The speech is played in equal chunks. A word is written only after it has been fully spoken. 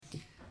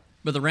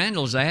Brother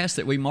Randall has asked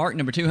that we mark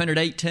number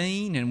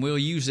 218, and we'll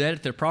use that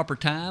at the proper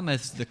time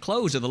as the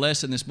close of the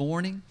lesson this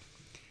morning.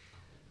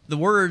 The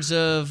words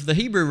of the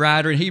Hebrew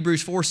writer in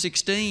Hebrews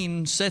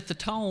 4:16 set the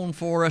tone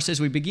for us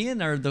as we begin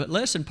the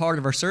lesson part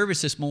of our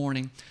service this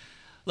morning.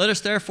 Let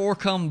us therefore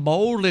come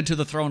boldly to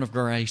the throne of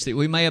grace, that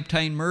we may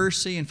obtain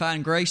mercy and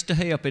find grace to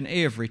help in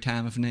every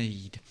time of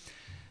need.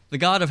 The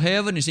God of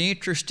heaven is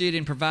interested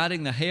in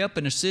providing the help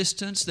and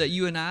assistance that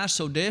you and I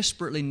so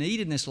desperately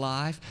need in this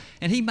life,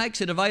 and He makes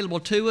it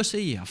available to us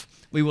if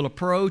we will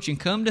approach and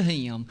come to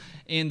Him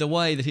in the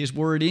way that His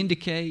Word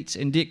indicates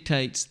and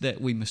dictates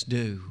that we must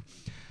do.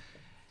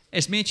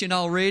 As mentioned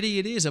already,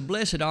 it is a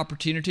blessed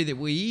opportunity that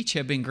we each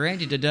have been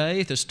granted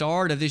today at the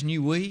start of this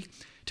new week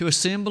to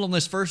assemble on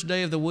this first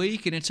day of the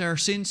week, and it's our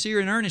sincere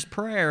and earnest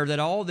prayer that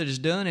all that is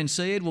done and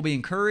said will be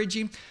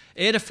encouraging,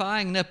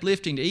 edifying, and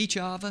uplifting to each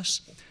of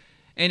us.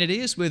 And it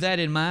is with that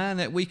in mind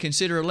that we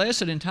consider a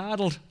lesson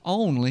entitled,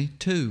 Only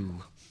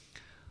Two.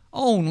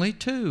 Only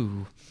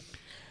Two.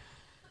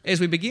 As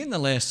we begin the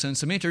lesson,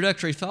 some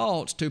introductory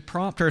thoughts to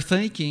prompt our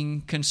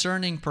thinking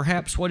concerning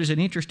perhaps what is an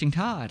interesting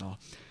title.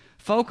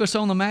 Focus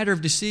on the matter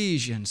of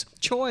decisions,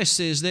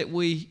 choices that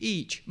we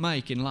each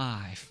make in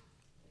life.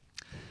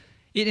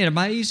 Isn't it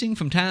amazing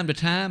from time to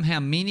time how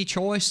many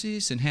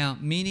choices and how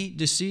many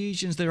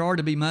decisions there are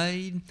to be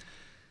made?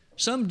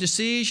 Some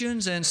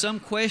decisions and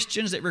some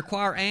questions that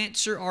require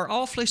answer are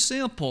awfully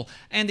simple,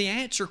 and the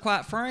answer,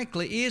 quite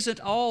frankly, isn't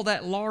all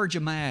that large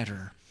a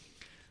matter.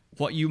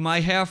 What you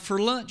may have for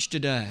lunch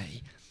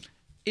today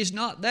is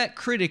not that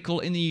critical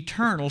in the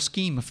eternal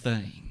scheme of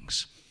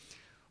things.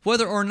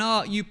 Whether or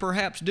not you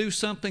perhaps do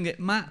something that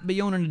might be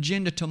on an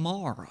agenda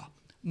tomorrow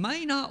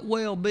may not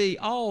well be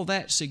all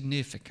that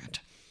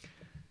significant.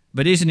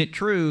 But isn't it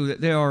true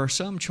that there are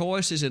some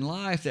choices in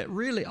life that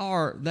really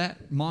are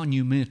that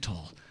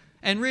monumental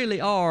and really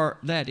are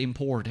that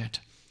important?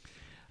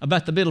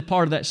 About the middle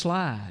part of that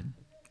slide,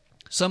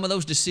 some of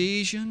those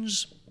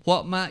decisions,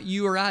 what might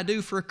you or I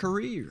do for a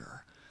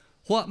career?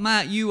 What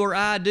might you or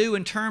I do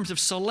in terms of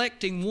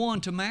selecting one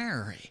to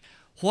marry?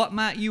 What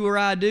might you or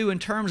I do in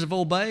terms of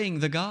obeying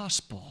the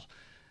gospel?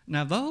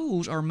 Now,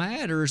 those are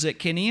matters that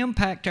can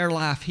impact our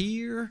life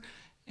here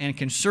and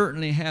can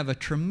certainly have a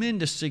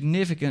tremendous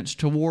significance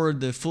toward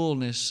the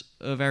fullness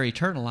of our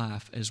eternal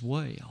life as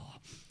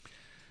well.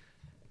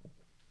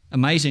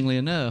 Amazingly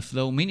enough,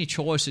 though, many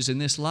choices in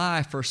this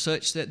life are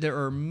such that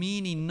there are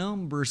many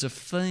numbers of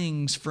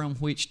things from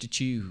which to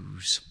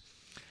choose.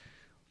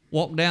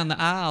 Walk down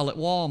the aisle at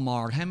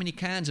Walmart, how many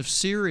kinds of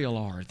cereal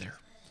are there?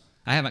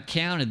 I haven't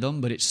counted them,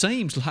 but it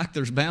seems like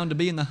there's bound to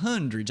be in the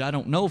hundreds. I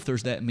don't know if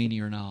there's that many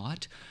or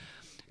not.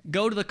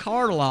 Go to the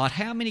car lot,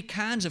 how many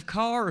kinds of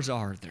cars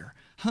are there?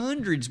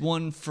 Hundreds,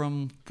 one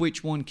from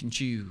which one can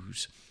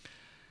choose.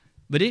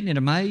 But isn't it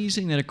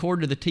amazing that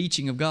according to the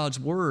teaching of God's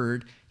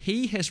Word,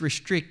 He has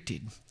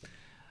restricted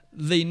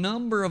the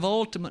number of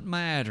ultimate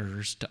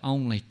matters to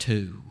only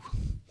two.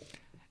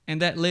 And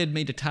that led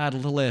me to title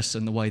the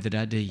lesson the way that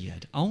I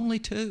did. Only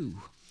two.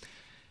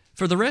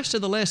 For the rest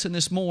of the lesson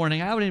this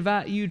morning, I would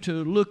invite you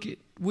to look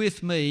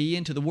with me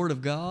into the Word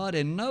of God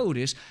and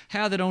notice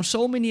how that on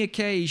so many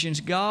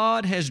occasions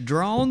God has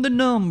drawn the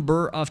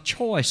number of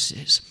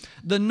choices,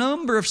 the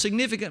number of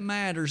significant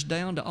matters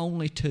down to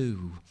only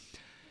two.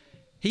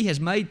 He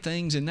has made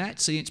things in that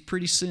sense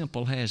pretty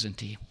simple,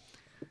 hasn't He?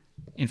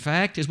 In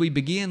fact, as we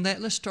begin that,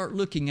 let's start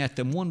looking at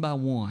them one by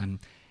one.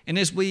 And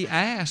as we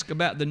ask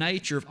about the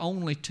nature of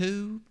only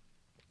two,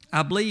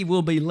 I believe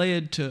we'll be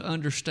led to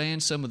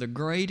understand some of the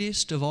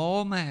greatest of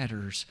all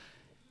matters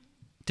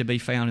to be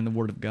found in the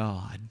Word of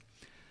God.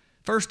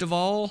 First of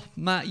all,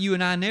 might you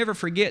and I never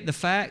forget the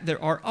fact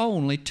there are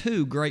only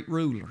two great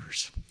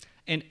rulers.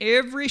 And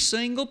every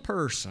single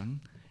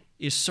person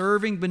is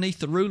serving beneath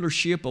the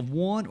rulership of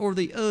one or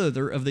the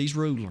other of these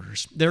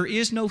rulers. There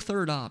is no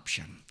third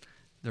option.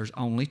 There's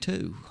only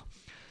two.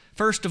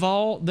 First of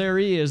all, there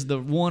is the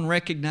one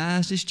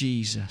recognized as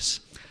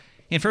Jesus.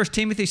 In 1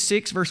 Timothy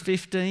 6, verse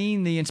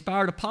 15, the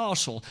inspired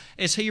apostle,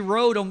 as he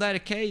wrote on that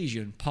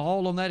occasion,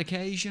 Paul on that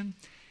occasion,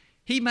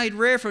 he made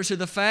reference to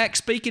the fact,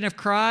 speaking of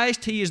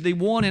Christ, He is the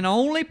one and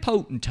only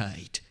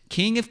potentate,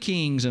 King of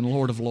kings and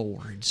Lord of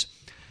lords.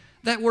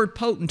 That word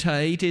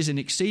potentate is an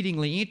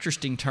exceedingly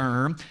interesting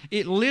term.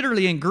 It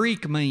literally in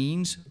Greek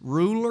means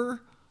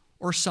ruler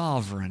or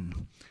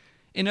sovereign.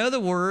 In other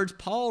words,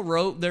 Paul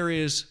wrote there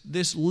is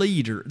this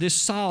leader, this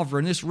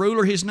sovereign, this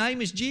ruler. His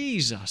name is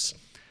Jesus.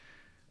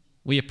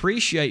 We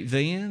appreciate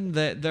then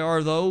that there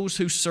are those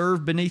who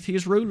serve beneath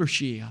His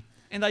rulership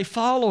and they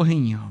follow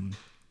Him.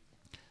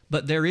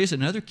 But there is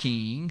another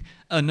king,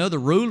 another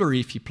ruler,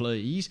 if you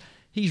please.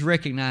 He's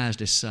recognized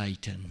as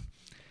Satan.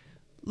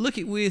 Look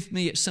with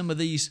me at some of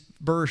these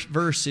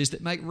verses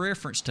that make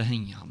reference to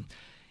him.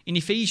 In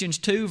Ephesians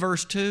 2,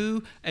 verse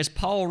 2, as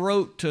Paul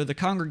wrote to the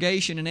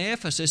congregation in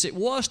Ephesus, it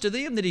was to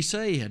them that he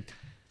said,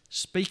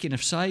 speaking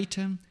of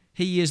Satan,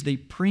 he is the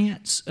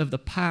prince of the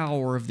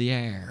power of the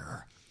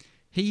air.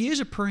 He is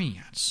a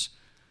prince,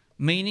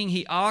 meaning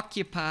he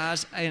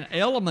occupies an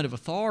element of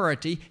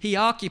authority. He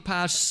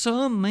occupies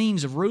some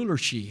means of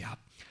rulership.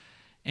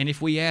 And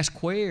if we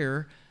ask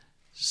where,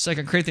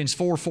 2 Corinthians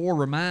 4:4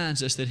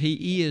 reminds us that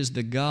He is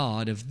the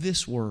God of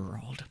this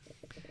world.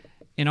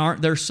 And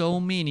aren't there so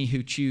many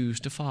who choose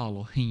to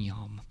follow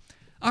Him?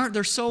 Aren't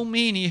there so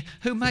many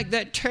who make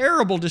that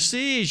terrible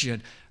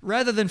decision,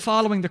 rather than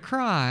following the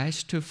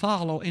Christ, to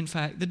follow, in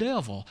fact, the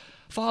devil,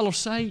 follow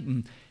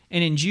Satan?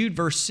 And in Jude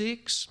verse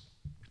 6,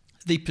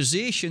 the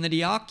position that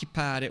he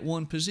occupied at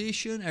one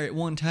position or at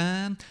one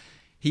time,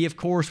 he, of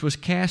course, was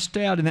cast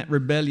out in that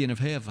rebellion of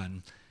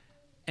heaven.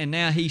 And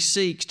now he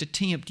seeks to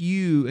tempt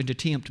you and to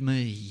tempt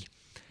me.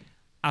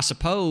 I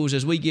suppose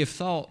as we give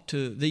thought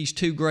to these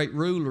two great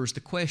rulers, the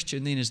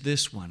question then is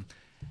this one: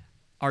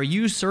 are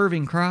you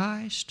serving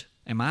Christ?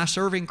 Am I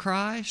serving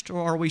Christ,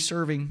 or are we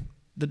serving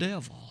the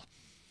devil?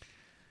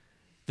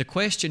 The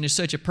question is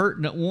such a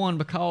pertinent one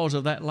because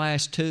of that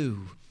last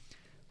two.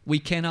 We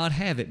cannot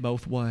have it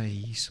both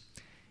ways.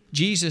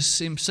 Jesus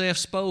Himself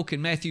spoke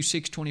in Matthew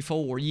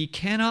 6:24, "Ye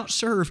cannot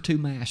serve two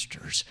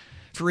masters,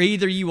 for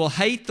either you will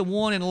hate the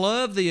one and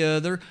love the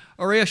other,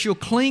 or else you'll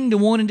cling to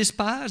one and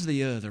despise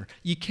the other.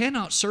 You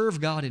cannot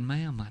serve God and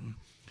mammon."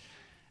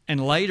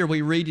 And later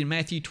we read in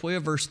Matthew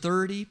 12 verse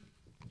 30,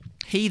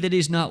 "He that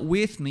is not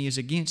with me is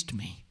against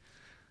me.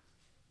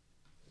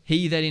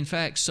 He that in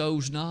fact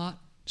sows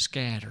not,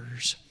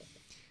 scatters."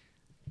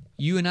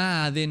 You and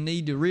I then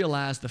need to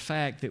realize the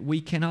fact that we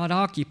cannot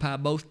occupy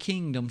both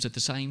kingdoms at the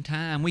same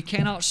time. We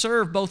cannot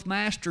serve both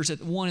masters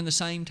at one and the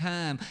same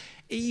time.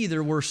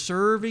 Either we're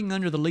serving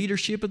under the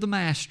leadership of the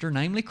Master,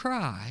 namely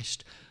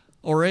Christ,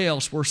 or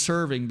else we're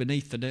serving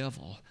beneath the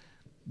devil.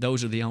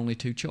 Those are the only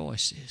two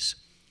choices.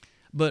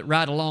 But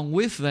right along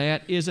with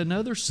that is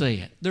another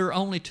set. There are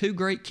only two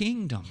great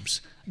kingdoms.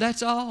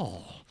 That's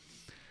all.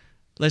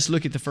 Let's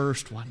look at the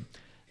first one.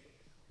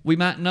 We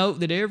might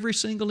note that every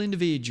single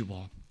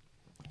individual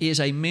is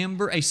a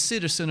member, a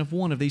citizen of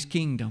one of these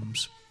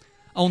kingdoms.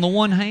 On the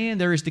one hand,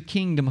 there is the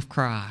kingdom of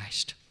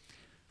Christ,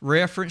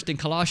 referenced in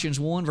Colossians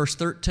 1 verse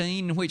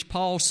 13, in which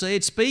Paul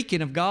said,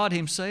 speaking of God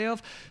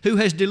Himself, who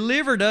has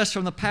delivered us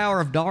from the power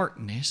of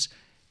darkness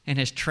and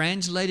has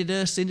translated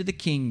us into the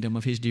kingdom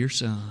of His dear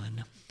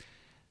Son.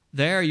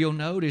 There you'll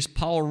notice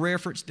Paul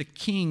referenced the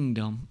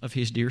kingdom of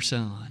His dear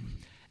Son.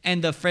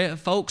 And the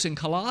folks in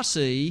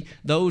Colossae,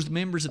 those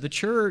members of the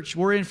church,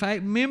 were in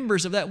fact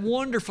members of that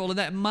wonderful and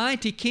that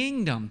mighty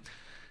kingdom.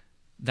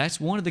 That's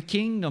one of the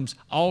kingdoms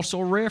also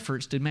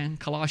referenced in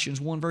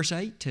Colossians 1 verse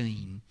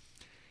 18.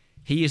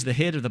 He is the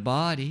head of the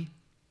body,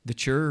 the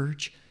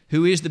church,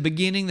 who is the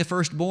beginning, the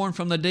firstborn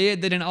from the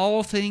dead, that in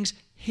all things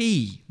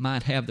He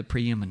might have the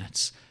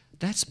preeminence.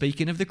 That's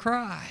speaking of the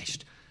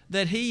Christ.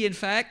 That He, in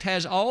fact,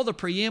 has all the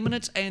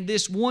preeminence, and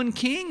this one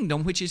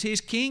kingdom, which is His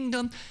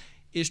kingdom,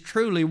 is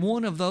truly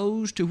one of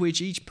those to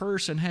which each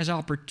person has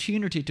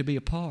opportunity to be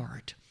a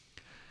part.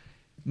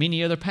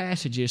 Many other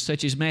passages,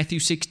 such as Matthew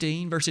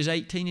 16, verses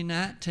 18 and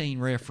 19,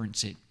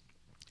 reference it.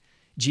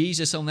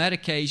 Jesus on that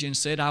occasion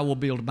said, "I will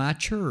build my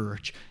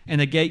church,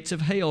 and the gates of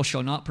hell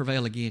shall not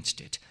prevail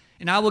against it.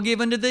 And I will give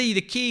unto thee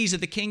the keys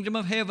of the kingdom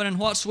of heaven, and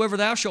whatsoever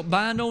thou shalt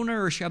bind on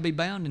earth shall be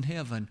bound in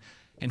heaven,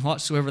 and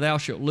whatsoever thou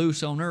shalt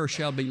loose on earth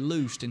shall be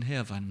loosed in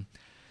heaven."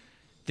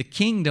 The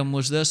kingdom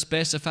was thus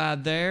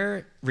specified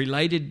there,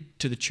 related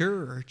to the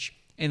church.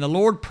 And the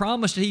Lord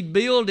promised that He'd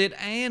build it,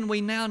 and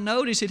we now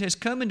notice it has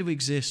come into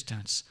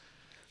existence.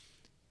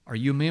 Are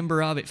you a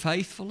member of it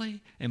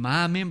faithfully? Am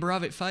I a member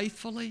of it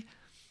faithfully?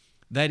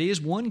 That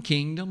is one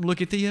kingdom.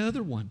 Look at the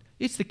other one.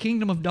 It's the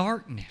kingdom of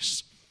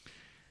darkness.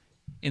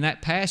 In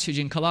that passage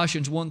in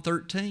Colossians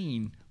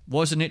 1:13,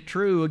 wasn't it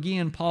true?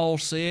 Again, Paul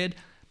said,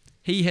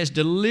 He has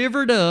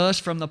delivered us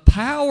from the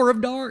power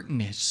of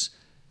darkness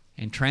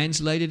and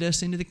translated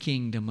us into the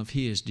kingdom of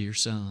His dear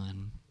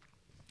Son.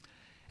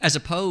 As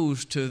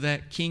opposed to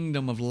that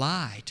kingdom of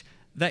light,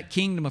 that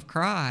kingdom of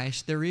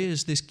Christ, there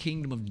is this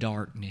kingdom of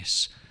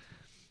darkness.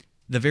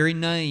 The very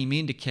name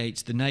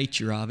indicates the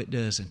nature of it,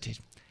 doesn't it?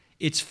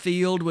 It's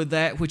filled with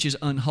that which is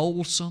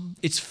unwholesome.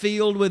 It's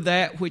filled with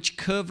that which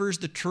covers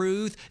the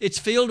truth. It's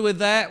filled with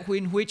that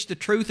in which the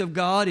truth of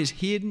God is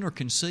hidden or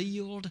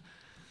concealed.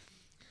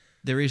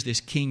 There is this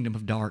kingdom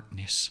of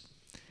darkness.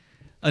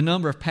 A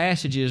number of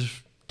passages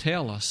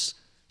tell us,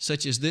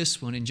 such as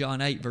this one in John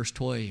 8, verse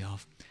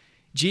 12.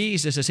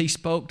 Jesus, as He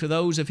spoke to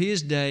those of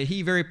His day,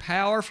 He very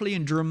powerfully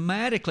and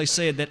dramatically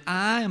said that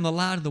I am the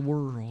light of the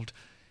world.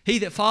 He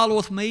that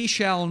followeth me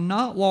shall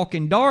not walk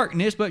in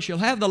darkness, but shall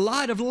have the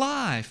light of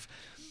life.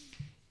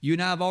 You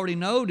and I have already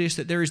noticed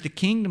that there is the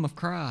kingdom of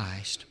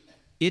Christ.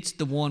 It's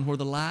the one where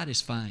the light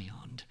is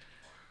found.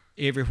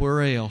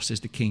 Everywhere else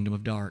is the kingdom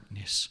of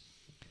darkness.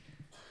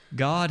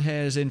 God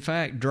has, in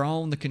fact,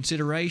 drawn the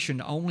consideration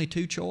to only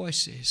two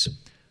choices.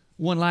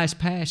 One last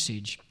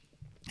passage.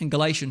 In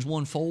Galatians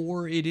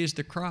 1:4, it is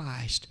the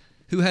Christ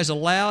who has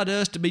allowed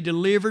us to be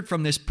delivered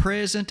from this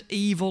present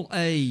evil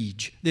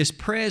age, this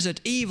present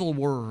evil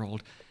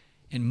world,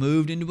 and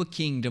moved into a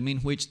kingdom in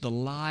which the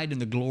light and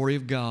the glory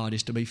of God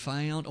is to be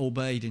found,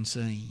 obeyed, and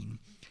seen.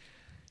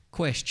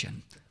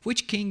 Question: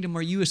 which kingdom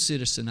are you a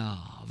citizen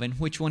of, and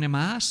which one am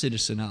I a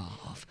citizen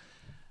of?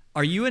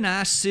 Are you and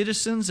I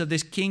citizens of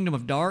this kingdom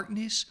of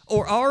darkness,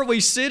 or are we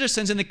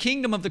citizens in the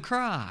kingdom of the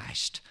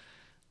Christ?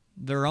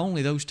 There are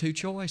only those two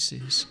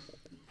choices.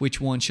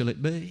 Which one shall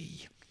it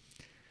be?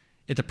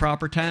 At the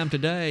proper time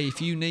today,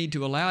 if you need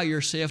to allow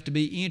yourself to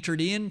be entered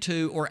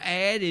into or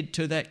added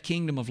to that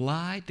kingdom of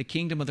light, the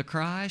kingdom of the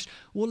Christ,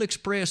 we'll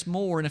express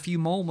more in a few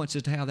moments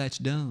as to how that's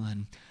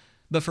done.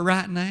 But for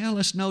right now,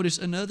 let's notice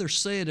another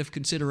set of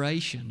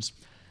considerations.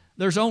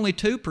 There's only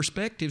two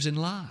perspectives in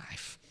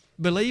life.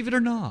 Believe it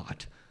or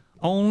not,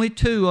 only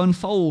two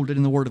unfolded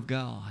in the Word of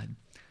God.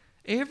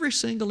 Every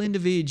single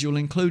individual,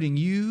 including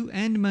you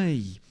and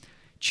me,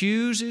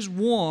 chooses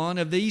one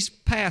of these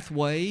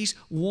pathways,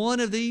 one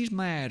of these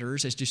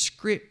matters as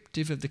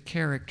descriptive of the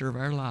character of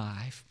our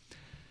life.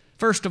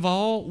 First of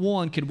all,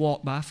 one could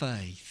walk by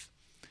faith.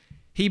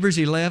 Hebrews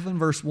 11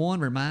 verse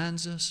 1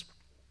 reminds us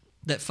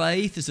that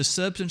faith is the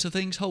substance of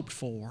things hoped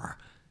for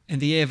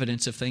and the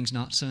evidence of things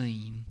not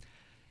seen.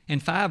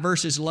 And 5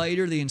 verses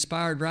later, the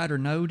inspired writer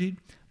noted,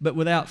 "But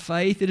without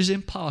faith it is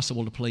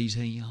impossible to please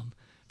Him.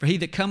 For he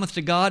that cometh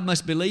to God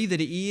must believe that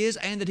He is,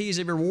 and that He is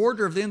a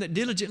rewarder of them that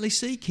diligently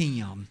seek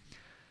Him."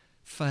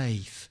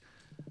 Faith,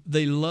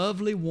 the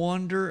lovely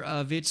wonder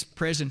of its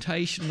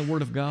presentation in the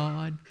Word of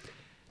God.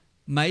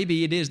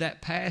 Maybe it is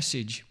that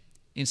passage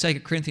in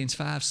 2 Corinthians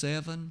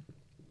 5:7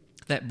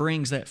 that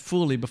brings that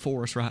fully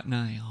before us right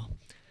now.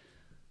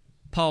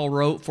 Paul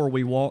wrote, "For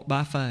we walk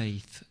by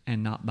faith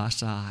and not by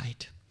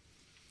sight."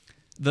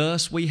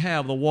 Thus we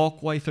have the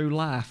walkway through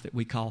life that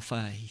we call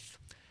faith.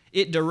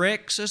 It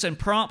directs us and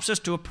prompts us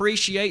to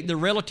appreciate the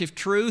relative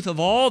truth of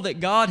all that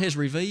God has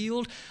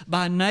revealed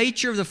by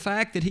nature of the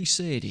fact that He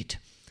said it.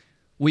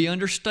 We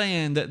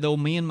understand that though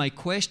men may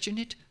question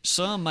it,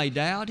 some may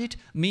doubt it,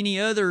 many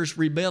others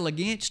rebel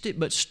against it,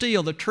 but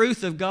still the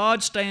truth of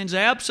God stands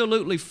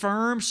absolutely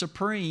firm,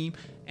 supreme,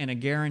 and a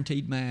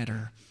guaranteed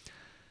matter.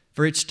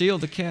 For it's still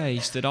the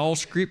case that all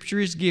Scripture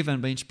is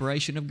given by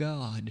inspiration of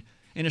God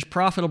and is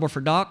profitable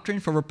for doctrine,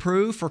 for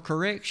reproof, for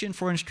correction,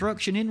 for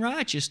instruction in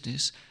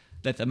righteousness,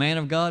 that the man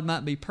of God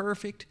might be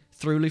perfect,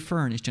 thoroughly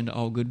furnished unto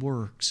all good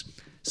works.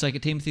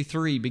 2 Timothy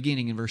 3,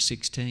 beginning in verse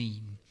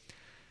 16.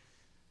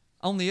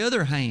 On the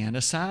other hand,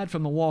 aside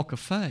from the walk of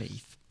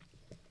faith,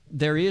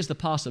 there is the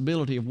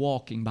possibility of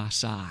walking by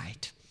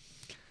sight.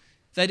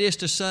 That is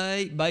to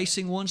say,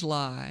 basing one's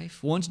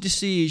life, one's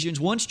decisions,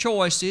 one's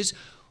choices,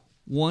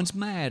 one's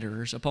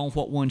matters upon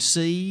what one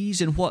sees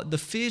and what the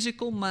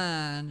physical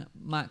mind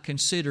might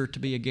consider to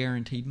be a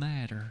guaranteed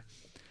matter.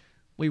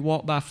 We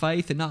walk by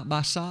faith and not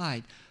by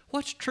sight.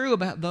 What's true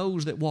about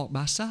those that walk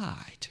by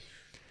sight?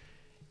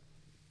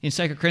 In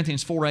 2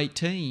 Corinthians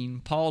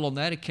 4:18, Paul on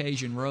that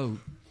occasion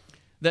wrote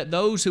that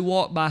those who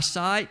walk by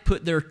sight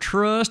put their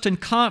trust and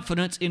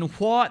confidence in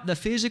what the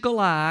physical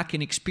eye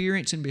can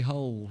experience and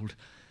behold.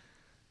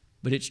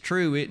 But it's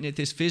true, isn't it?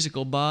 This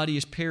physical body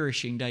is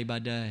perishing day by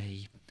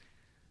day,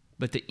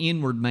 but the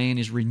inward man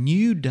is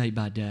renewed day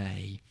by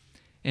day.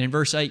 And in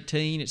verse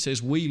 18 it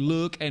says, "We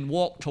look and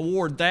walk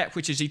toward that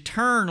which is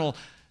eternal,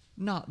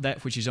 not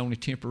that which is only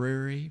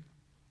temporary."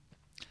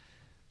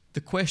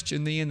 The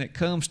question then that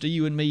comes to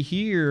you and me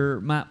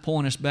here might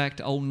point us back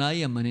to old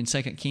Naaman in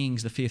 2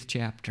 Kings, the 5th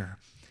chapter.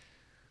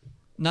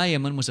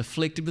 Naaman was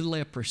afflicted with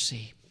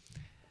leprosy.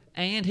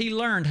 And he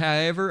learned,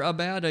 however,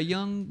 about a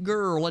young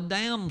girl, a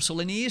damsel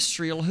in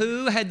Israel,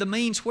 who had the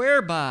means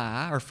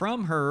whereby, or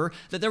from her,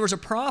 that there was a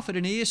prophet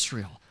in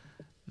Israel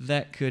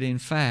that could, in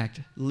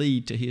fact,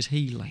 lead to his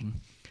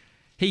healing.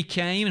 He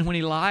came, and when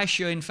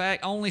Elisha, in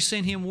fact, only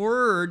sent him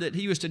word that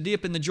he was to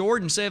dip in the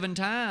Jordan 7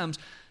 times,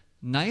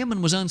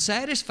 Naaman was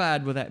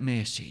unsatisfied with that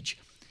message.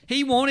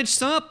 He wanted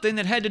something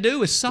that had to do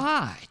with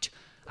sight.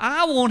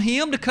 I want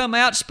him to come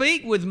out,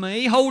 speak with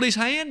me, hold his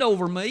hand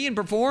over me, and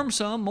perform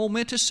some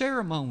momentous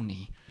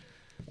ceremony.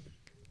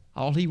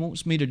 All he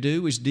wants me to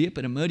do is dip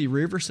in a muddy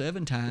river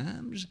 7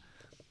 times.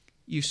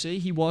 You see,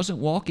 he wasn't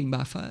walking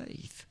by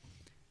faith.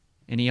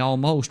 And he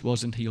almost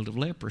wasn't healed of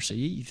leprosy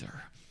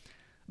either.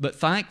 But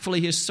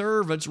thankfully his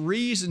servants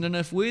reasoned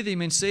enough with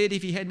him and said,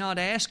 "If he had not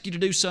asked you to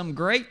do some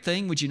great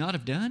thing, would you not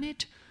have done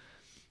it?"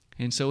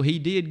 And so he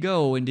did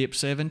go and dip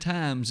 7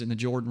 times in the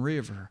Jordan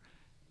River.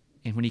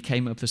 And when he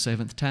came up the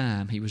 7th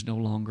time, he was no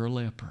longer a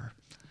leper.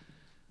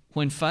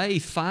 When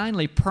faith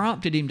finally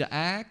prompted him to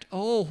act,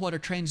 oh, what a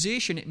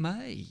transition it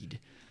made.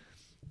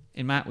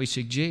 And might we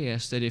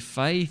suggest that if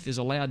faith is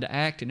allowed to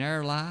act in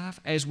our life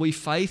as we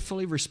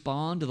faithfully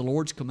respond to the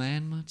Lord's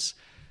commandments,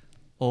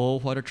 oh,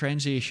 what a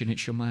transition it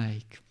shall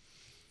make.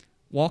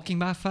 Walking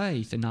by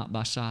faith and not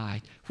by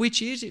sight.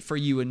 Which is it for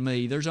you and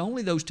me? There's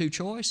only those 2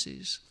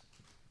 choices.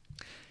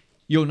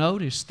 You'll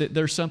notice that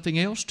there's something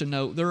else to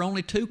note. There are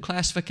only 2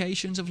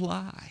 classifications of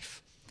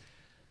life.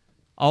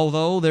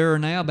 Although there are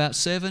now about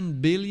 7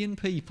 billion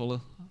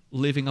people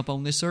living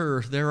upon this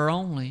earth, there are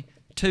only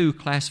 2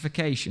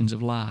 classifications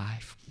of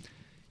life.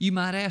 You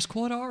might ask,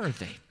 what are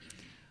they?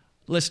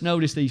 Let's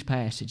notice these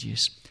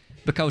passages,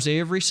 because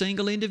every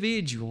single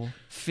individual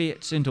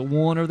fits into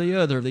one or the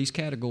other of these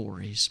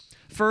categories.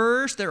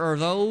 First, there are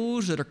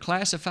those that are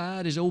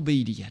classified as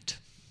obedient.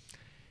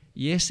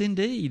 Yes,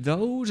 indeed,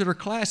 those that are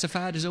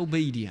classified as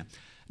obedient.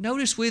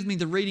 Notice with me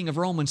the reading of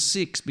Romans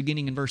 6,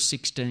 beginning in verse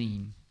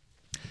 16.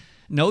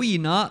 Know ye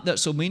not that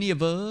so many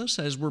of us,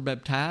 as were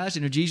baptized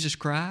into Jesus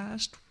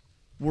Christ,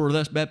 were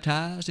thus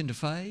baptized into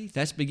faith?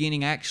 That's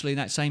beginning actually in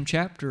that same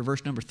chapter,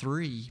 verse number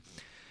 3.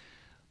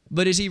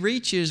 But as he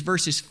reaches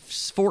verses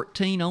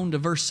 14 on to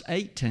verse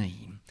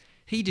 18,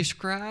 he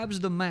describes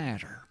the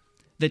matter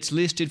that's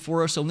listed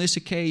for us on this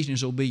occasion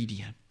as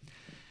obedient.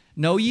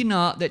 Know ye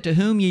not that to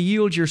whom ye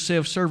yield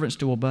yourselves servants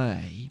to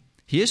obey,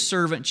 his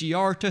servants ye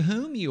are to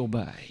whom ye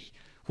obey,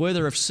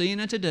 whether of sin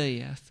unto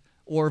death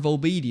or of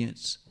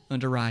obedience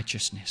unto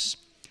righteousness.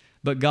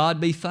 But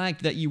God be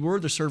thanked that ye were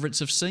the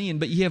servants of sin,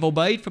 but ye have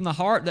obeyed from the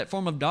heart that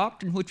form of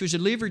doctrine which was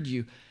delivered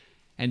you.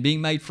 And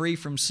being made free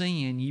from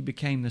sin, ye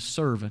became the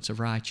servants of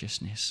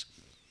righteousness.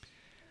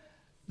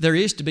 There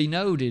is to be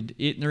noted,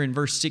 there in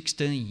verse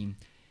 16,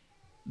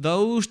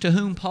 those to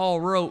whom Paul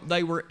wrote,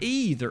 they were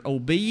either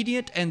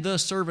obedient and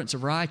thus servants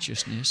of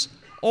righteousness,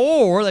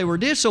 or they were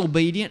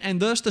disobedient and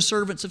thus the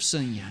servants of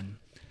sin.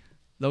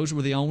 Those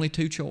were the only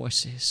two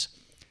choices.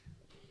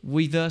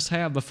 We thus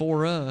have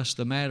before us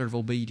the matter of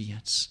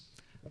obedience.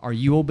 Are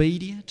you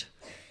obedient?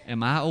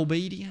 Am I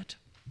obedient?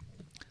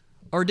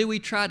 Or do we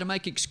try to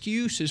make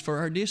excuses for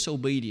our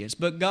disobedience?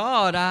 But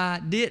God, I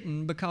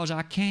didn't because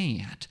I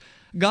can't.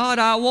 God,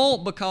 I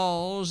won't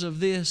because of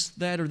this,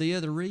 that, or the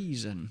other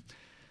reason.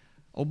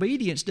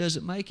 Obedience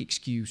doesn't make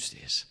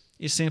excuses.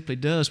 It simply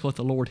does what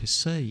the Lord has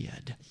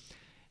said.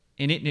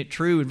 And isn't it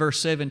true in verse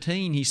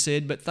 17, he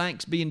said, but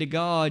thanks be unto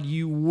God,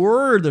 you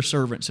were the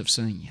servants of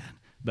sin,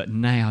 but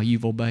now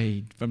you've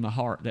obeyed from the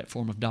heart that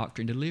form of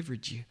doctrine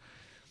delivered you.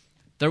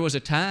 There was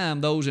a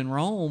time those in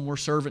Rome were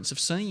servants of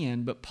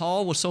sin, but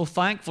Paul was so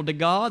thankful to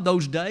God.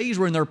 Those days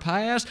were in their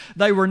past.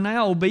 They were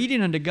now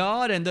obedient unto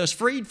God and thus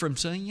freed from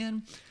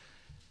sin.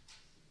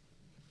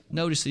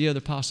 Notice the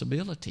other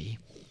possibility.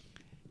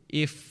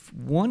 If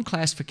one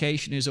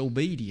classification is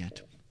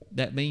obedient,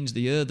 that means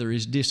the other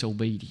is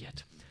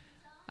disobedient.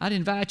 I'd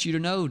invite you to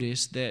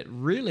notice that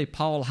really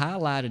Paul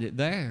highlighted it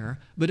there,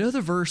 but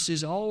other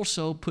verses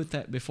also put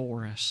that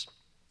before us.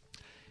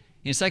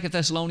 In 2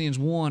 Thessalonians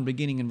 1,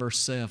 beginning in verse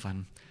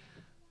 7,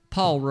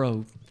 Paul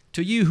wrote,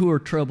 to you who are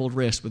troubled,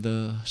 rest with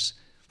us.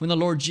 When the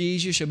Lord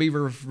Jesus shall be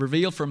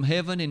revealed from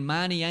heaven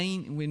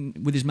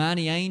with his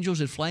mighty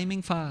angels in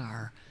flaming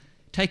fire,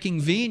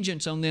 taking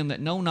vengeance on them that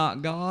know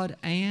not God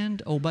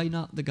and obey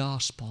not the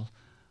gospel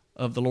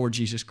of the Lord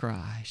Jesus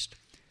Christ,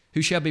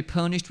 who shall be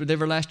punished with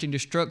everlasting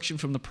destruction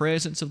from the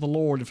presence of the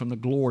Lord and from the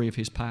glory of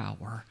his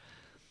power.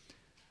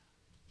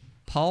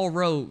 Paul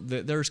wrote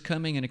that there's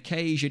coming an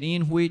occasion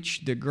in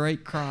which the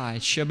great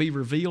Christ shall be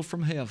revealed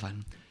from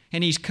heaven,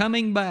 and he's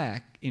coming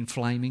back in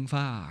flaming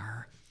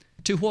fire.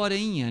 To what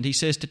end? He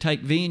says to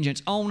take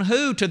vengeance. On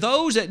who? To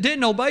those that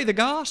didn't obey the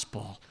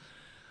gospel.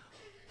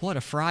 What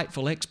a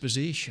frightful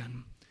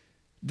exposition.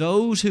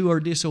 Those who are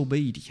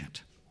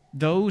disobedient,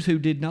 those who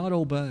did not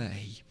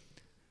obey,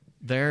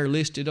 they're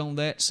listed on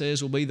that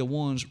says will be the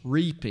ones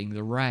reaping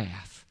the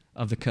wrath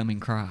of the coming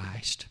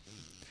Christ.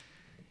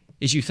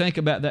 As you think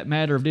about that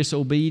matter of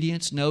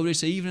disobedience,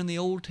 notice even in the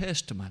Old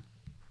Testament,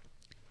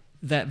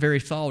 that very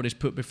thought is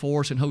put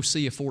before us in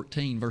Hosea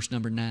 14, verse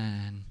number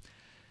 9.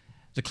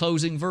 The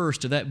closing verse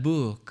to that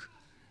book,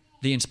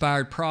 the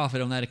inspired prophet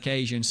on that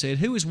occasion said,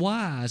 who is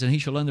wise, and he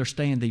shall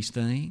understand these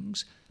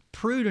things?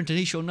 Prudent, and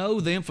he shall know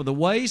them, for the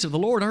ways of the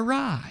Lord are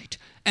right.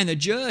 And the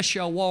just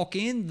shall walk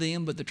in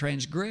them, but the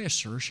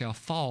transgressor shall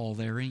fall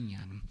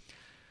therein.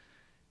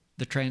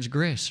 The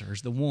transgressor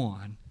is the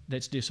one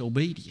that's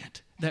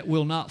disobedient, that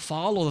will not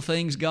follow the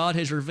things God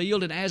has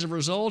revealed, and as a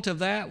result of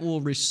that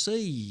will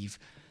receive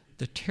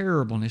the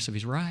terribleness of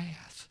his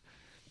wrath.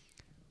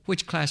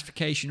 Which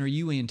classification are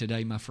you in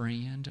today, my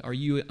friend? Are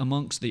you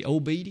amongst the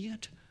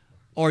obedient,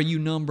 or are you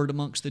numbered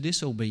amongst the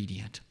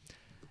disobedient?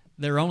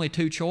 There are only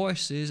two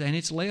choices, and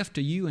it's left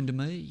to you and to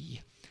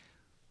me.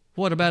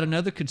 What about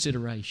another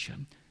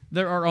consideration?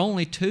 There are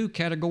only two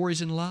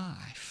categories in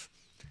life.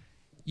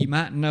 You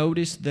might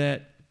notice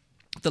that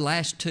the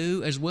last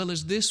two, as well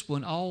as this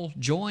one, all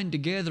join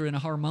together in a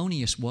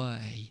harmonious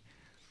way.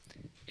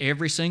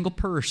 Every single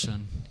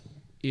person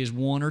is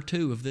one or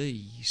two of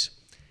these.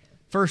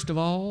 First of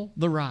all,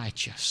 the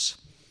righteous.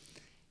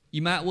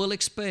 You might well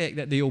expect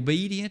that the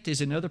obedient is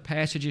in other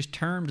passages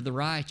termed the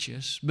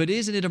righteous, but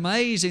isn't it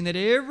amazing that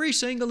every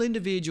single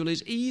individual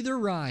is either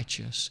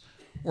righteous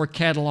or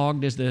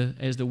cataloged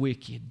as the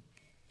wicked?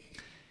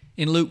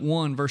 In Luke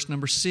 1, verse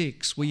number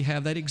 6, we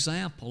have that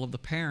example of the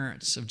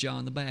parents of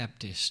John the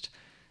Baptist.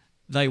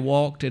 They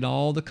walked in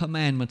all the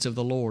commandments of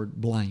the Lord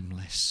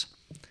blameless.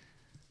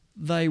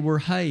 They were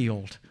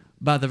hailed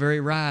by the very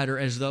writer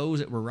as those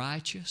that were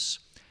righteous.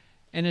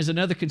 And as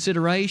another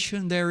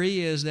consideration, there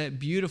is that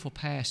beautiful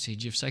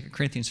passage of 2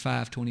 Corinthians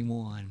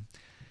 5:21.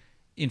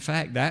 In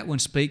fact, that one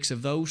speaks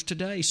of those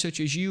today, such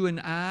as you and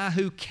I,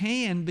 who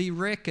can be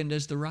reckoned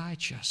as the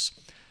righteous.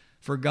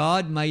 For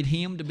God made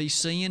him to be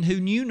sin who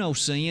knew no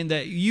sin,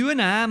 that you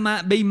and I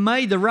might be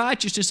made the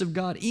righteousness of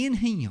God in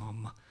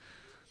him.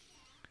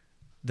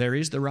 There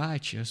is the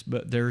righteous,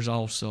 but there's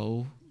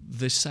also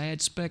the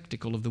sad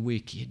spectacle of the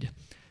wicked.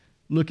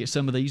 Look at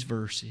some of these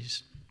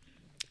verses.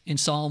 In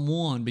Psalm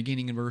 1,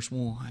 beginning in verse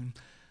 1,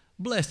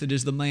 "Blessed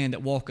is the man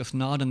that walketh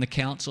not in the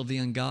counsel of the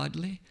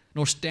ungodly,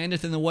 nor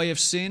standeth in the way of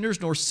sinners,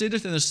 nor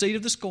sitteth in the seat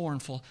of the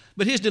scornful.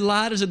 But his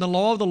delight is in the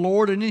law of the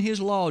Lord, and in his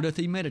law doth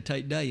he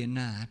meditate day and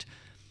night.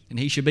 And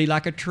he shall be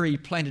like a tree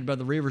planted by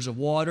the rivers of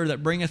water,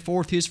 that bringeth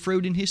forth his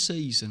fruit in his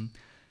season.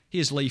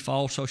 His leaf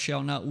also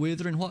shall not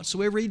wither, and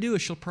whatsoever he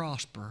doeth shall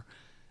prosper.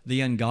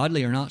 The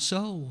ungodly are not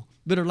so,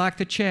 but are like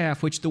the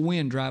chaff which the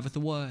wind driveth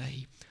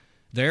away.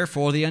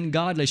 Therefore the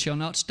ungodly shall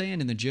not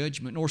stand in the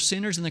judgment, nor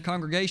sinners in the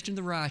congregation of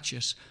the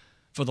righteous.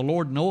 For the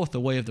Lord knoweth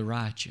the way of the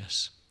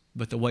righteous,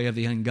 but the way of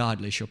the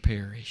ungodly shall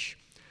perish."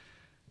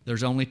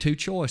 There's only two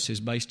choices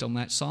based on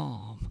that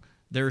psalm.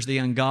 There's the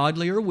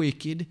ungodly or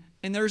wicked,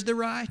 and there's the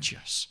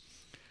righteous.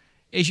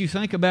 As you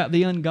think about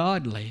the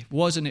ungodly,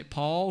 wasn't it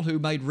Paul who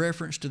made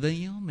reference to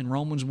them in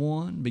Romans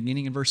 1,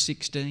 beginning in verse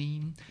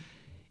 16?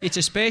 It's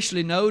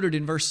especially noted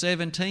in verse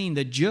 17,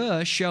 "The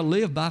just shall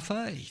live by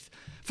faith.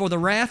 For the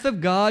wrath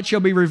of God shall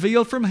be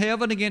revealed from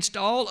heaven against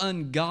all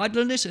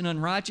ungodliness and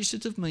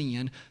unrighteousness of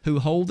men who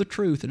hold the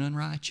truth in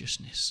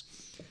unrighteousness."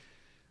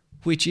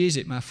 Which is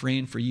it, my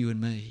friend, for you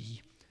and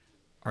me?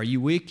 Are you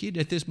wicked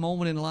at this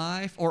moment in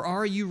life, or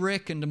are you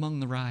reckoned among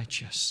the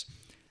righteous?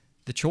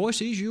 The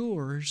choice is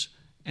yours,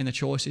 and the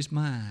choice is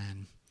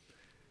mine.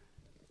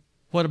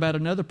 What about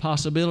another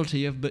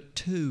possibility of but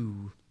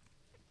two?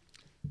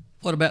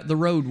 What about the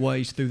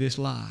roadways through this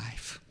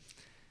life?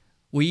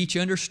 We each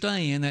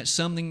understand that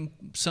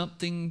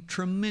something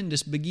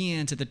tremendous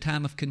begins at the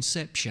time of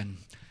conception.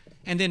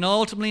 And then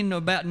ultimately,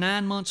 about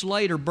 9 months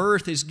later,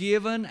 birth is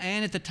given,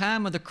 and at the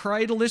time of the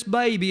cradle, this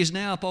baby is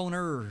now upon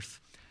earth.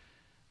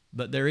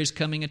 But there is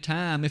coming a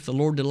time, if the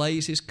Lord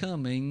delays His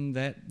coming,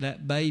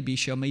 that baby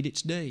shall meet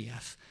its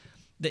death.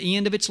 The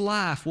end of its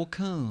life will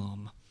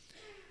come.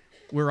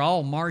 We're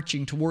all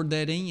marching toward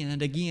that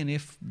end, again,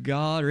 if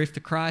God or if the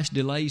Christ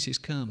delays His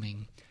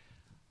coming.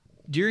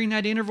 During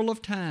that interval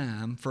of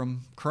time,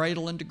 from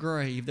cradle into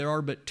grave, there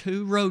are but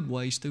two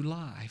roadways through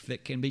life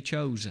that can be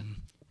chosen.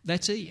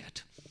 That's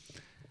it.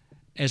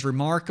 As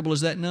remarkable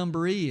as that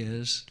number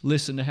is,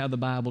 listen to how the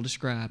Bible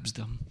describes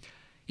them.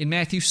 In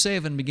Matthew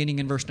 7, beginning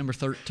in verse number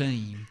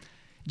 13,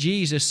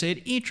 Jesus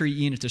said, "Enter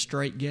ye in at the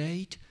strait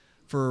gate,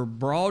 for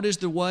broad is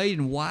the way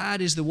and wide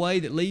is the way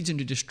that leads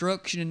into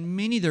destruction, and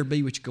many there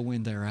be which go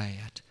in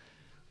thereat.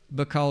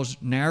 Because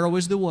narrow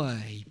is the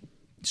way,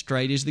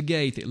 strait is the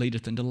gate that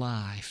leadeth unto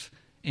life,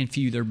 and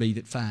few there be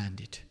that find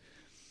it."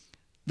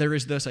 There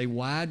is thus a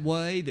wide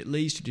way that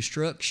leads to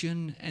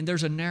destruction, and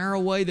there's a narrow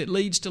way that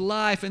leads to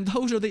life, and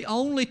those are the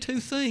only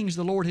two things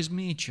the Lord has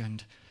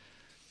mentioned.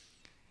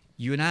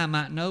 You and I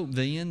might note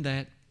then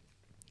that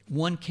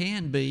one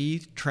can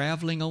be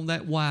traveling on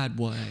that wide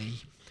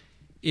way.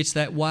 It's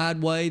that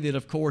wide way that,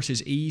 of course,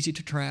 is easy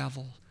to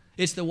travel.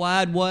 It's the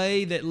wide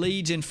way that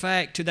leads, in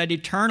fact, to that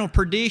eternal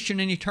perdition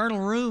and eternal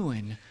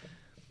ruin.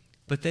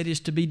 But that is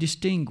to be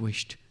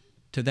distinguished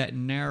to that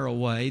narrow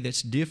way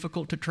that's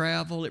difficult to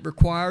travel. It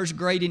requires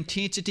great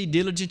intensity,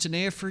 diligence, and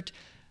effort.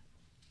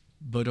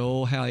 But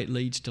oh, how it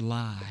leads to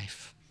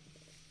life.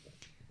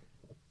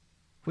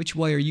 Which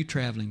way are you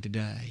traveling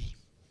today?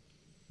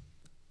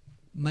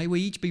 May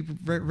we each be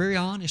very, very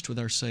honest with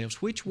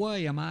ourselves. Which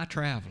way am I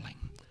traveling?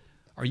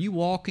 Are you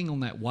walking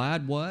on that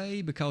wide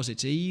way because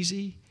it's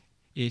easy,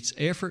 it's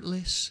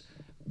effortless,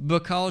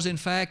 because in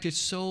fact it's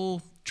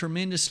so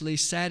tremendously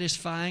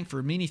satisfying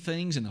for many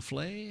things in the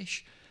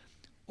flesh?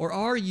 Or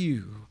are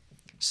you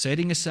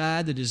setting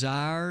aside the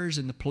desires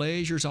and the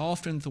pleasures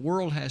often the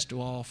world has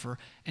to offer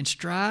and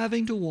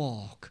striving to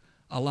walk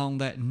along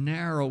that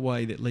narrow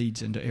way that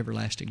leads into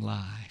everlasting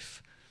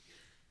life?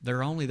 There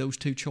are only those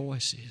two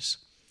choices.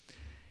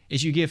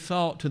 As you give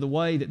thought to the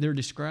way that they're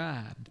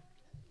described,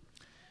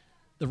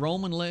 the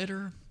Roman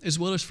letter as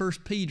well as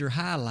 1 Peter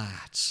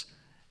highlights,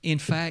 in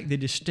fact, the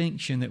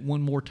distinction that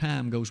one more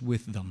time goes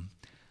with them.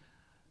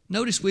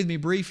 Notice with me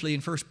briefly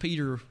in 1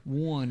 Peter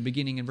 1,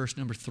 beginning in verse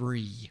number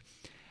 3.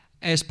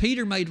 As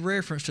Peter made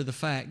reference to the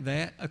fact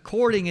that,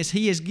 according as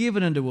He has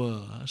given unto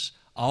us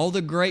all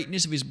the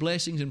greatness of His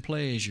blessings and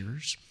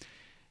pleasures,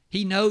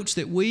 he notes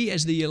that we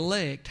as the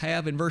elect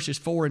have in verses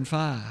 4 and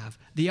 5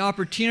 the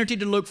opportunity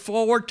to look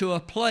forward to a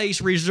place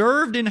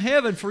reserved in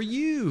heaven for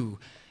you.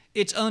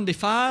 It's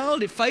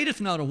undefiled, it fadeth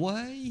not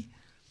away.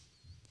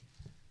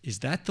 Is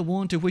that the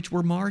one to which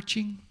we're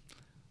marching?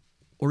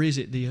 Or is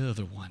it the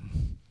other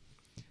one?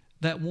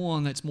 That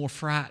one that's more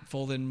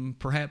frightful than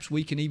perhaps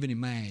we can even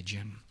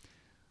imagine.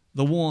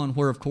 The one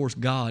where, of course,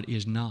 God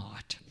is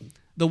not.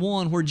 The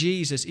one where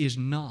Jesus is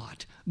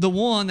not. The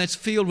one that's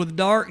filled with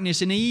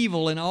darkness and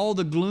evil and all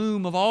the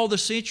gloom of all the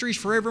centuries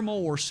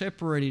forevermore,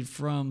 separated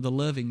from the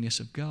lovingness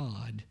of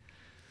God.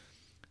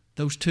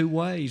 Those two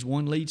ways,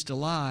 one leads to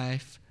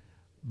life,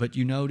 but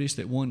you notice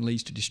that one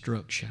leads to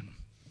destruction.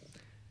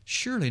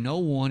 Surely no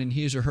one in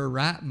his or her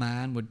right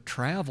mind would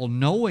travel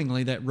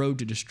knowingly that road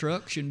to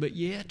destruction, but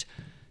yet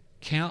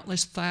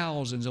countless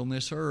thousands on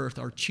this earth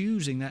are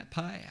choosing that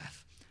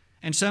path.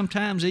 And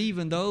sometimes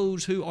even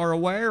those who are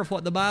aware of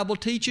what the Bible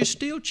teaches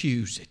still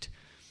choose it.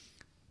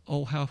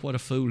 Oh, what a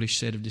foolish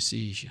set of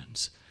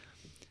decisions.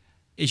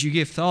 As you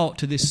give thought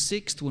to this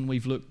sixth one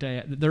we've looked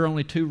at, that there are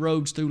only two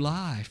roads through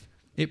life,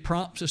 it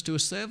prompts us to a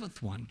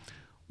seventh one.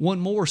 One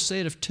more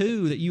set of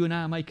two that you and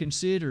I may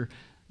consider.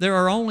 There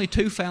are only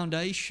two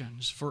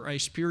foundations for a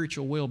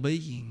spiritual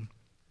well-being.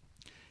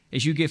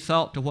 As you give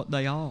thought to what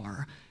they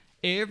are,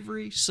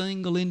 every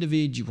single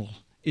individual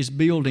is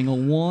building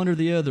on one or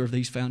the other of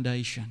these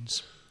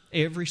foundations.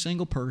 Every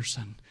single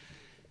person.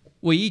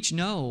 We each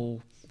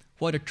know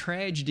what a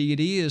tragedy it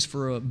is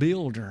for a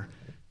builder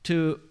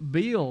to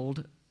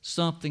build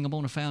something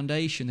upon a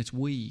foundation that's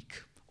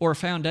weak, or a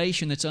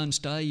foundation that's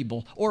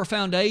unstable, or a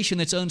foundation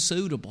that's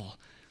unsuitable.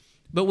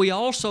 But we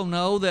also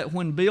know that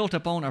when built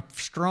upon a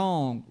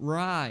strong,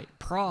 right,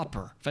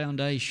 proper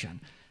foundation,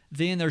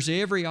 then there's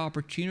every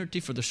opportunity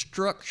for the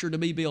structure to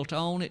be built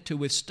on it to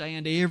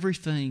withstand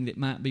everything that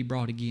might be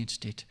brought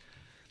against it.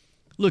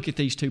 Look at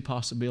these two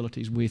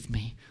possibilities with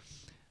me.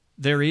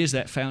 There is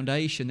that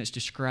foundation that's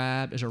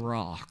described as a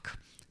rock,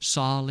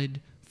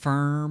 solid,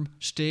 firm,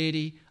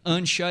 steady,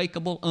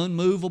 unshakable,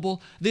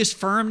 unmovable. This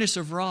firmness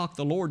of rock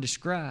the Lord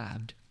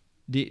described,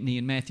 didn't He,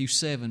 in Matthew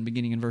 7,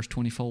 beginning in verse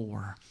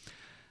 24.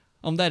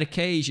 On that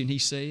occasion, He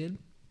said,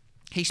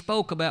 He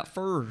spoke about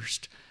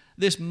first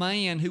this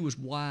man who was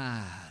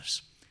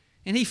wise.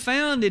 And he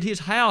founded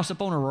his house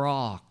upon a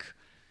rock.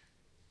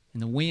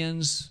 And the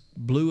winds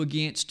blew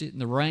against it,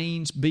 and the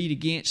rains beat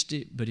against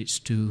it, but it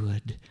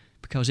stood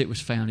because it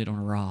was founded on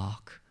a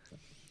rock.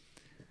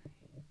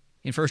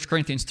 In 1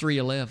 Corinthians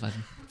 3:11,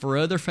 for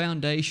other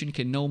foundation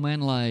can no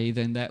man lay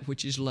than that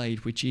which is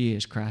laid, which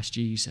is Christ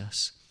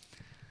Jesus.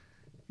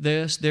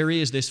 Thus, there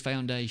is this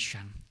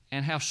foundation.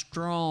 And how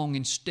strong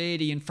and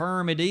steady and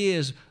firm it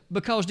is,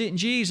 because didn't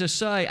Jesus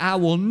say, I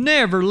will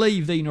never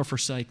leave thee nor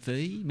forsake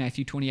thee,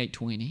 Matthew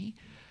 28:20.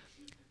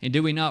 And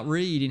do we not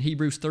read in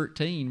Hebrews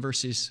 13,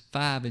 verses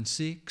 5 and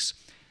 6,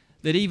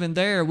 that even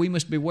there we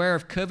must beware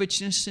of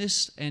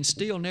covetousness and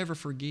still never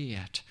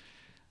forget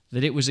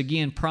that it was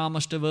again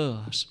promised of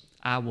us,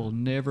 I will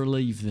never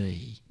leave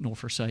thee nor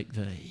forsake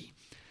thee.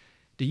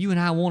 Do you and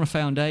I want a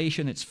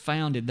foundation that's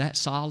founded that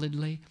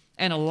solidly?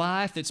 And a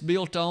life that's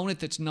built on it,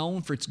 that's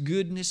known for its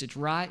goodness, its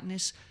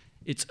rightness,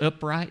 its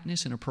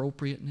uprightness and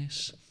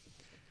appropriateness.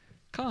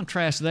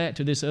 Contrast that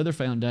to this other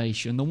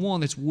foundation, the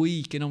one that's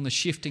weak and on the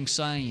shifting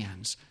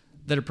sands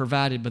that are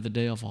provided by the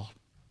devil.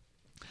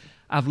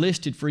 I've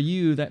listed for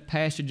you that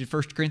passage of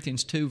 1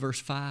 Corinthians 2,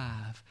 verse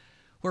 5,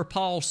 where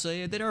Paul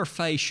said that our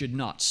faith should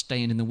not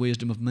stand in the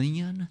wisdom of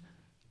men,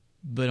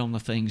 but on the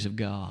things of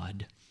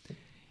God.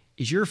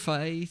 Is your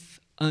faith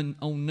on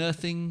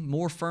nothing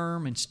more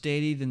firm and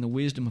steady than the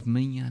wisdom of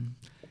men?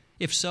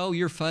 If so,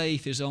 your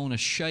faith is on a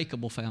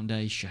shakable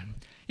foundation.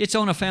 It's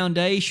on a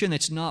foundation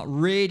that's not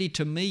ready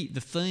to meet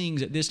the things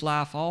that this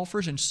life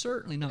offers, and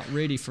certainly not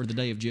ready for the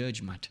day of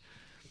judgment.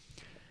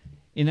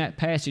 In that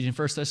passage in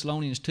 1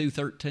 Thessalonians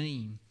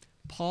 2:13,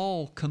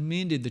 Paul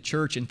commended the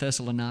church in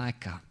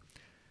Thessalonica,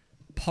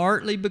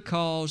 partly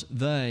because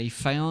they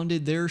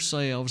founded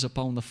themselves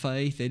upon the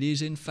faith that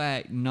is in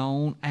fact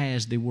known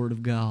as the Word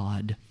of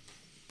God.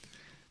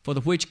 For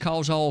the which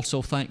cause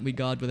also thank we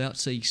God without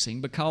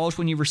ceasing, because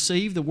when you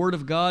received the Word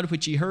of God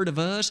which ye heard of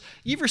us,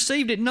 you've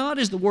received it not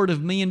as the word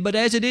of men, but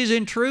as it is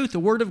in truth the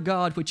Word of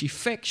God which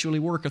effectually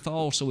worketh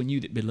also in you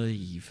that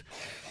believe.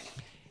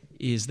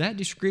 Is that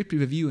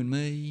descriptive of you and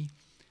me?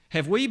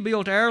 Have we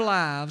built our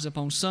lives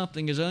upon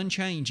something as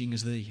unchanging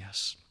as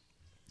this?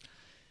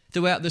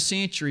 Throughout the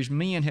centuries,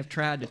 men have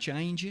tried to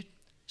change it.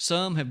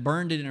 Some have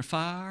burned it in a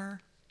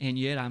fire, and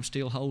yet I'm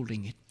still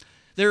holding it.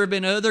 There have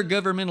been other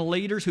governmental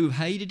leaders who have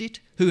hated it,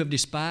 who have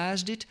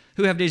despised it,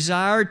 who have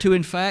desired to,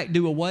 in fact,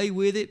 do away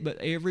with it, but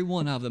every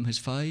one of them has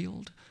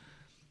failed.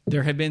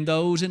 There have been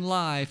those in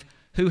life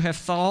who have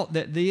thought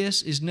that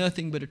this is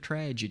nothing but a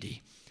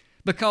tragedy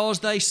because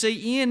they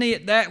see in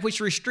it that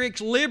which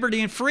restricts liberty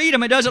and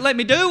freedom. It doesn't let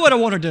me do what I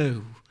want to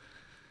do.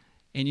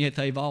 And yet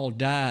they've all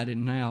died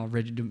and now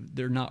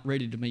they're not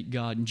ready to meet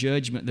God in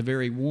judgment, the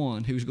very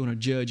one who's going to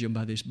judge them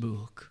by this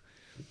book.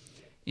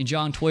 In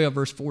John 12,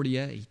 verse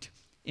 48,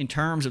 in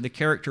terms of the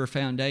character of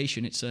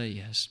foundation, it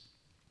says,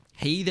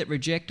 He that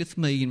rejecteth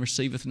me and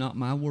receiveth not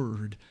my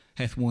word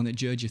hath one that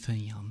judgeth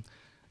him.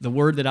 The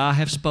word that I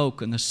have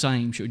spoken, the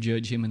same shall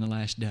judge him in the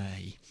last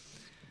day.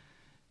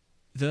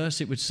 Thus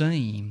it would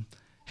seem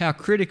how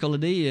critical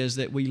it is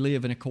that we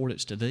live in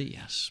accordance to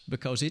this,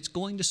 because it's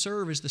going to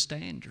serve as the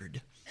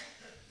standard.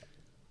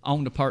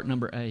 On to part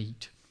number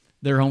 8.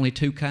 There are only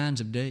two kinds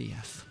of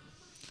death.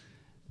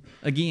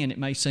 Again, it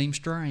may seem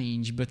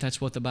strange, but that's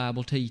what the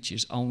Bible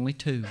teaches, only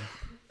two.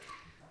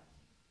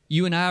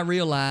 You and I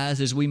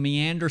realize as we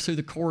meander through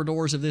the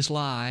corridors of this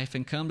life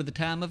and come to the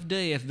time of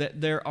death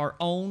that there are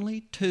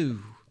only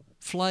two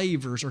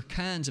flavors or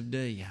kinds of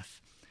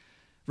death.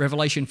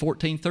 Revelation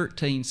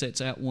 14:13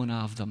 sets out one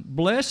of them.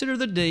 Blessed are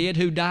the dead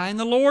who die in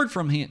the Lord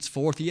from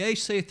henceforth, yea,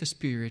 saith the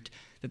Spirit,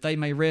 that they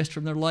may rest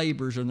from their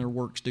labors and their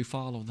works do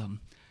follow them.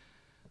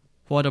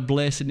 What a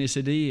blessedness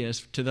it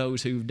is to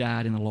those who've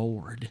died in the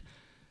Lord,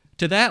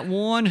 To that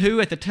one who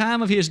at the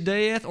time of his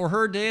death or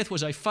her death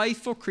was a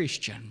faithful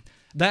Christian,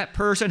 that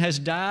person has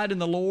died in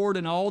the Lord,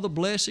 and all the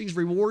blessings,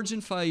 rewards,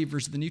 and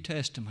favors of the New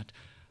Testament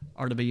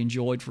are to be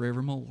enjoyed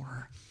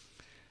forevermore.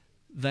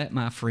 That,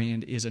 my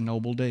friend, is a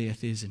noble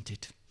death, isn't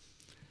it?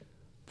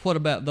 What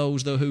about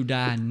those, though, who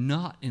die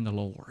not in the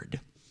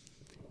Lord?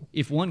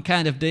 If one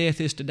kind of death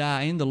is to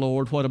die in the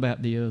Lord, what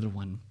about the other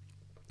one?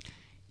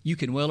 You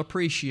can well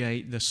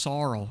appreciate the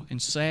sorrow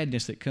and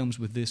sadness that comes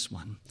with this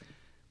one.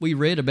 We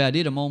read about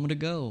it a moment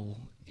ago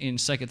in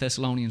 2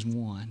 Thessalonians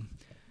 1.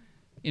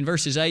 In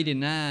verses 8 and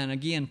 9,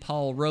 again,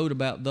 Paul wrote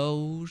about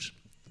those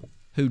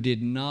who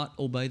did not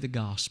obey the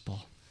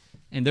gospel.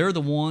 And they're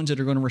the ones that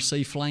are going to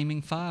receive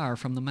flaming fire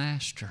from the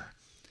Master.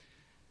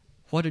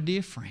 What a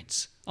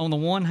difference. On the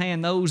one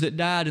hand, those that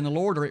died in the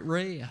Lord are at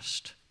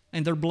rest,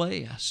 and they're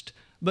blessed.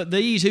 But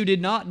these who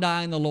did not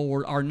die in the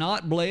Lord are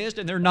not blessed,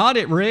 and they're not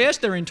at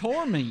rest, they're in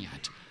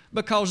torment,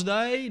 because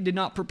they did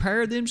not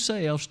prepare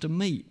themselves to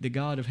meet the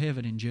God of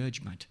heaven in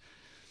judgment.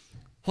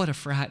 What a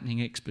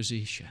frightening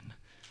exposition.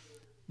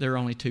 There are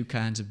only two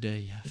kinds of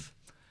death.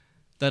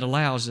 That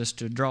allows us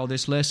to draw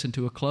this lesson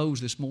to a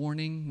close this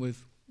morning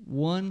with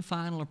one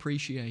final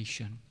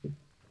appreciation,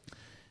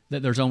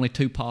 that there's only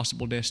two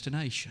possible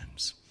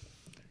destinations.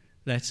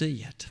 That's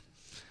it.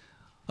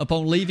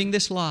 Upon leaving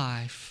this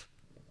life,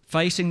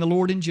 facing the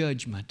Lord in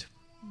judgment,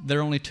 there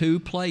are only two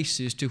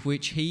places to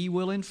which He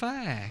will, in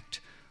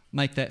fact,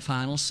 make that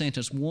final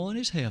sentence. One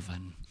is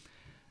heaven.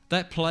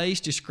 That place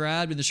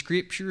described in the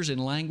Scriptures in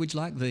language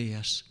like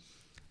this.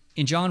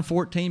 In John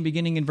 14,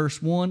 beginning in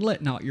verse 1,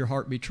 "Let not your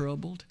heart be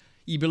troubled.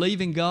 Ye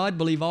believe in God,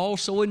 believe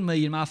also in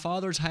me. In my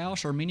Father's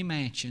house are many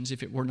mansions.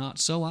 If it were not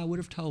so, I would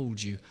have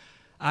told you.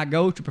 I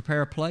go to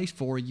prepare a place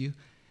for you.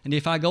 And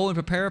if I go and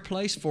prepare a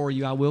place for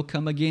you, I will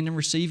come again and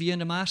receive you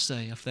unto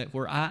myself, that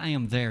where I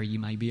am, there you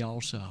may be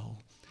also."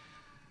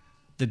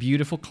 The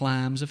beautiful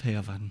climes of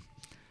heaven.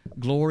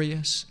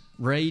 Glorious,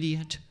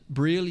 radiant,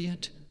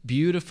 brilliant,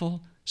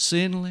 beautiful,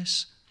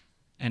 sinless,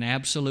 and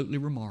absolutely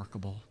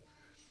remarkable.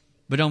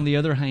 But on the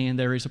other hand,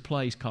 there is a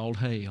place called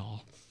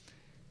hell.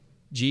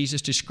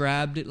 Jesus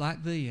described it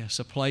like this: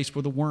 a place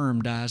where the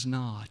worm dies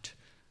not,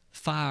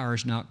 fire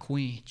is not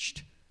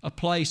quenched, a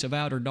place of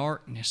outer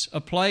darkness,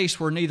 a place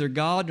where neither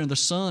God nor the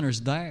Son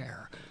is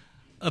there,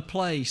 a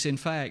place, in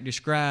fact,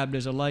 described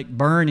as a lake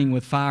burning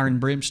with fire and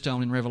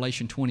brimstone in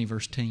Revelation 20,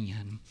 verse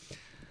 10.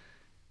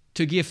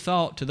 To give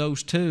thought to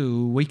those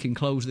two, we can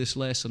close this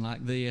lesson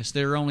like this.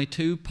 There are only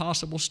two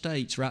possible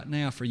states right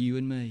now for you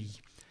and me.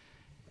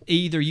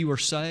 Either you are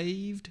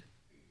saved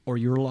or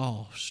you're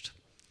lost.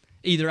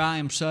 Either I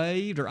am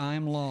saved or I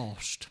am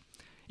lost.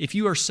 If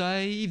you are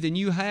saved, then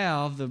you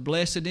have the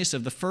blessedness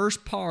of the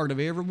first part of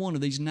every one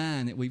of these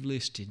 9 that we've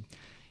listed.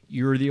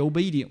 You're the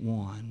obedient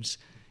ones.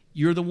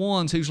 You're the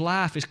ones whose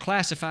life is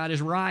classified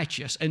as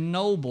righteous and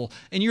noble.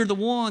 And you're the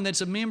one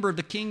that's a member of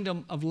the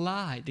kingdom of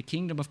light, the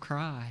kingdom of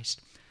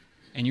Christ.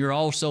 And you're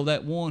also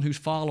that one who's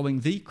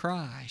following the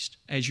Christ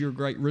as your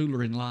great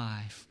ruler in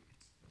life.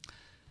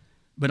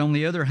 But on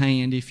the other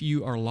hand, if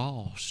you are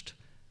lost,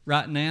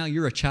 right now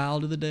you're a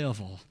child of the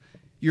devil.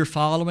 You're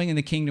following in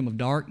the kingdom of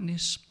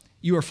darkness.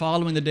 You are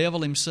following the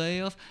devil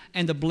himself.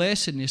 And the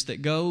blessedness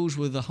that goes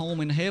with the home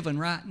in heaven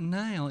right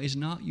now is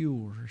not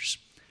yours.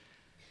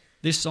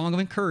 This song of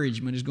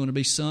encouragement is going to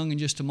be sung in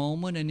just a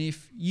moment, and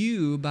if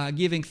you, by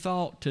giving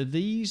thought to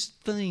these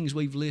things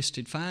we've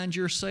listed, find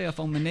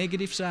yourself on the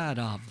negative side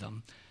of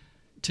them,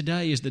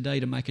 today is the day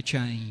to make a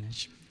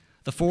change.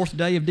 The 4th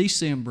day of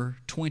December,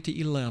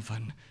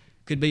 2011,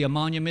 could be a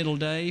monumental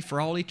day for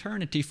all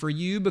eternity for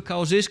you,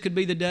 because this could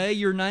be the day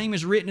your name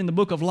is written in the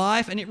book of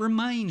life and it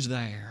remains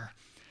there.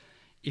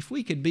 If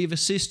we could be of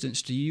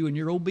assistance to you in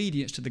your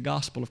obedience to the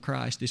gospel of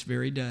Christ this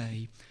very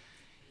day,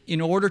 in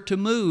order to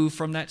move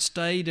from that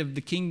state of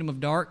the kingdom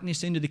of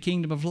darkness into the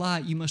kingdom of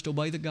light, you must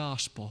obey the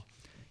gospel.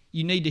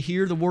 You need to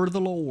hear the word of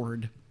the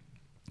Lord.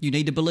 You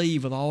need to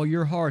believe with all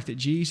your heart that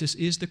Jesus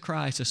is the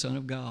Christ, the Son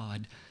of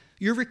God.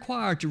 You're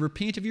required to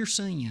repent of your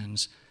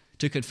sins,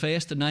 to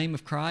confess the name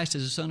of Christ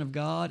as the Son of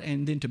God,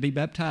 and then to be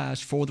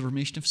baptized for the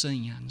remission of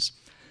sins.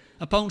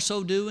 Upon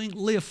so doing,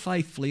 live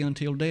faithfully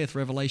until death,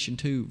 Revelation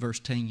 2, verse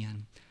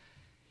 10.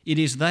 It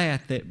is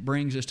that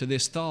brings us to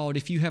this thought: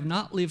 if you have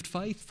not lived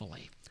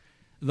faithfully,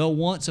 though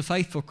once a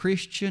faithful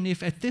Christian,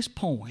 if at this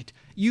point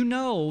you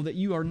know that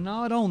you are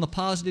not on the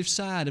positive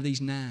side of these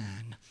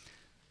 9,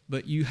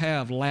 but you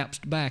have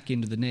lapsed back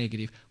into the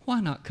negative, why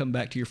not come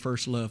back to your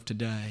first love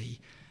today?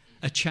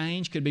 A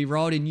change could be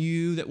wrought in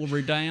you that will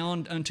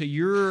redound unto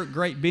your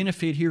great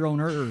benefit here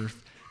on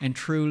earth, and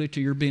truly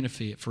to your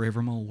benefit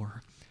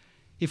forevermore.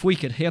 If we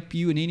could help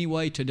you in any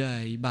way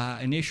today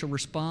by initial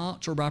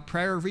response or by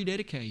prayer of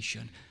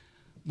rededication,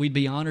 we'd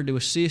be honored to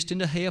assist and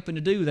to help and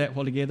to do that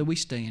while together we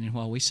stand and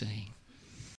while we sing.